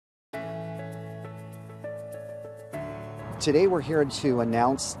Today we're here to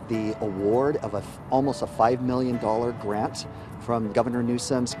announce the award of almost a $5 million grant from Governor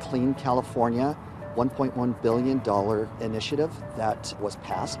Newsom's Clean California $1.1 billion initiative that was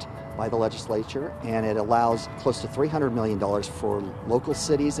passed by the legislature, and it allows close to $300 million for local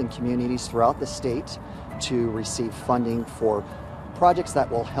cities and communities throughout the state to receive funding for projects that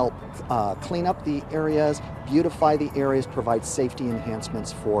will help clean up the areas, beautify the areas, provide safety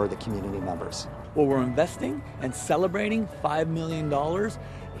enhancements for the community members. Well, we're investing and celebrating $5 million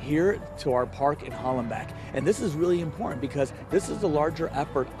here to our park in Hollenbeck. And this is really important because this is a larger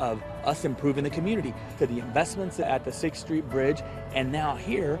effort of us improving the community, to the investments at the 6th Street Bridge. And now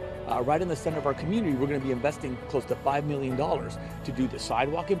here, right in the center of our community, we're going to be investing close to $5 million to do the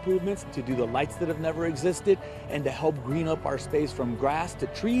sidewalk improvements, to do the lights that have never existed, and to help green up our space from grass to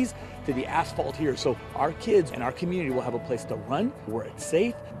trees to the asphalt here. So our kids and our community will have a place to run where it's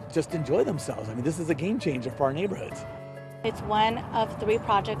safe, just enjoy themselves. I mean, this is a game changer for our neighborhoods. It's one of 3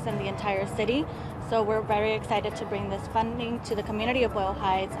 projects in the entire city, so we're very excited to bring this funding to the community of Boyle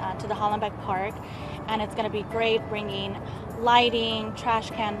Heights, to the Hollenbeck Park, and it's going to be great bringing lighting, trash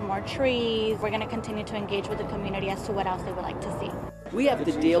cans, more trees. We're going to continue to engage with the community as to what else they would like to see. We have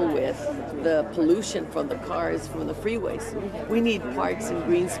to deal with the pollution from the cars, from the freeways. We need parks and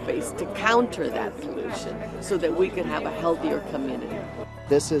green space to counter that pollution so that we can have a healthier community.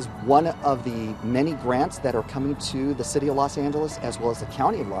 This is one of the many grants that are coming to the City of Los Angeles as well as the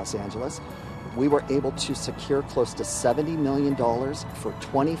County of Los Angeles. We were able to secure close to $70 million for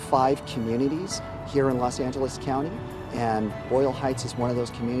 25 communities here in Los Angeles County, and Boyle Heights is one of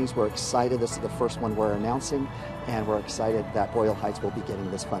those communities. We're excited. This is the first one we're announcing, and we're excited that Boyle Heights will be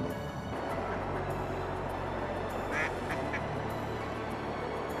getting this funding.